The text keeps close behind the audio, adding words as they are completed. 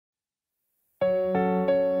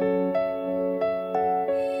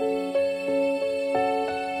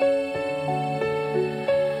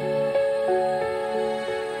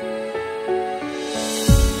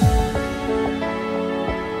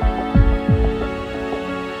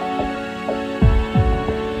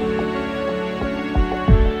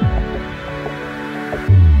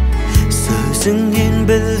көзіңнен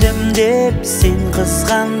білдім деп сен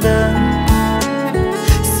қызғандың,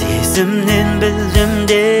 сезімнен білдім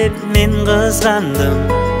деп мен қызғандым.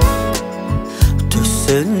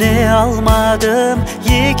 Түсіне алмадым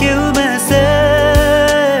екеуміздің,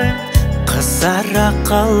 қызара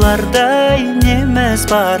қалардай неміз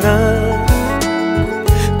бары.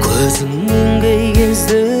 Көзіңнен кей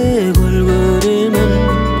кезде гүл көремін,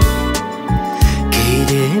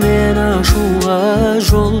 кейде мен ашуға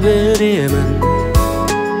жол беремін.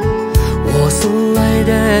 Осылай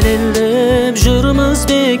дәлелдеп жүрміз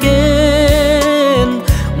деген,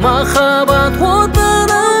 махаббат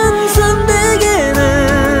отының сөнбегені.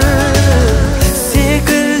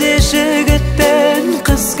 Секілді жігіт пен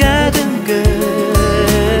қыз кәдімгі,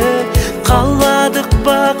 қаладық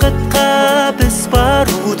бақытқа біз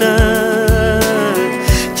баруды.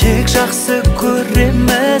 Тек жақсы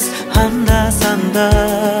көреміз анда-санда,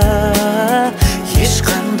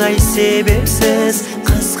 ешқандай себепсіз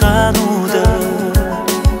қызғануды.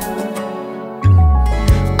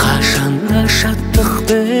 Қашанда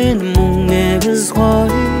шаттықпен мұң негіз ғой,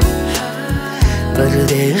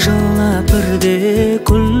 бірде жылап бірде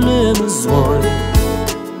күлеміз ғой.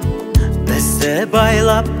 Бізді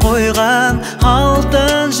байлап қойған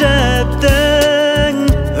алтын жіптің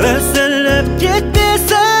үзіліп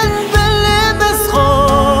кетпесін білеміз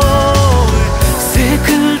ғой.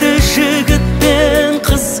 Секілді жігіт пен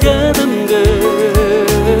қыз кәдімгі,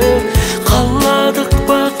 қаладық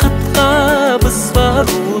бақытқа біз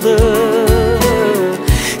баруды.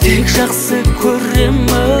 Тек жақсы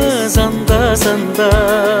көреміз анда-санда,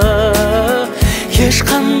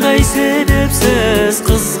 ешқандай себепсіз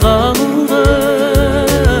қызғануды.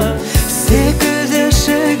 Секілді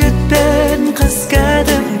жігіт пен қыз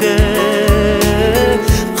кәдімгі,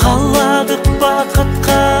 қаладық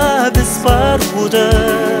бақытқа біз баруды.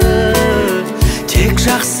 Тек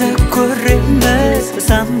жақсы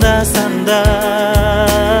көреміз анда-санда,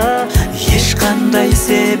 ешқандай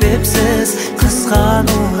себепсіз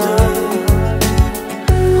қызғануды.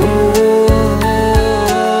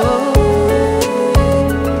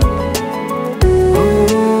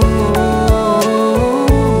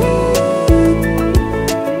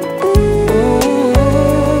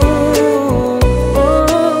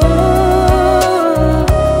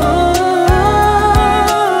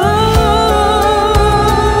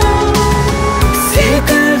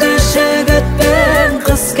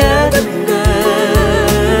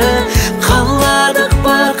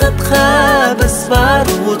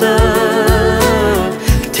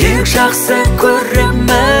 Тек жақсы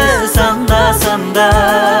көреміз анда-санда,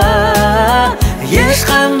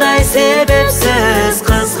 ешқандай себепсіз